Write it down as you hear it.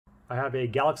I have a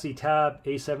Galaxy Tab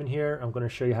A7 here. I'm going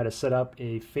to show you how to set up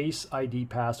a Face ID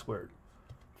password.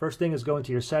 First thing is go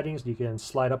into your settings. You can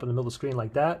slide up in the middle of the screen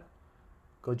like that.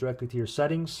 Go directly to your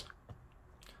settings.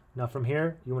 Now from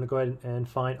here, you want to go ahead and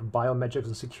find Biometrics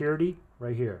and Security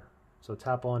right here. So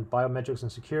tap on Biometrics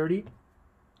and Security.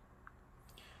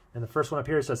 And the first one up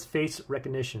here says Face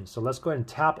Recognition. So let's go ahead and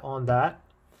tap on that.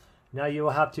 Now you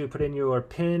will have to put in your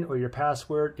PIN or your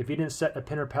password. If you didn't set a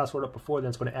PIN or password up before, then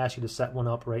it's going to ask you to set one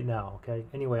up right now. Okay.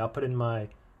 Anyway, I'll put in my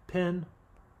PIN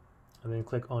and then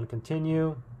click on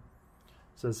Continue. It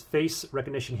says Face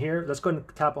Recognition here. Let's go ahead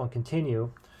and tap on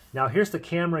Continue. Now here's the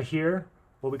camera here.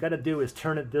 What we got to do is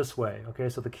turn it this way. Okay,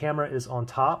 so the camera is on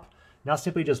top. Now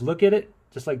simply just look at it,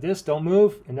 just like this. Don't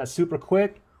move, and that's super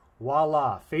quick.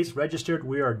 Voila, face registered.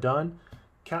 We are done.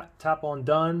 Tap on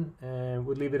Done, and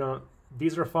we'll leave it on.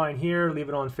 These are fine here. Leave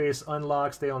it on Face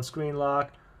Unlock, stay on Screen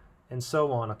Lock, and so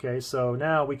on. Okay, so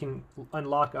now we can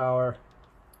unlock our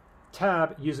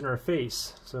tab using our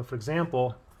face. So for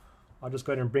example, I'll just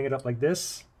go ahead and bring it up like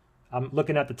this. I'm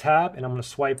looking at the tab, and I'm going to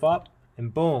swipe up.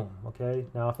 And boom, okay?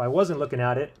 Now if I wasn't looking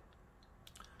at it,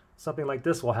 something like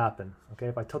this will happen, okay?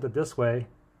 If I tilt it this way,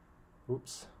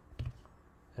 oops,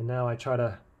 and now I try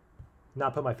to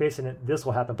not put my face in it, this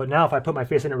will happen. But now if I put my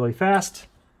face in it really fast,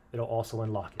 it'll also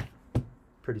unlock it.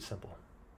 Pretty simple.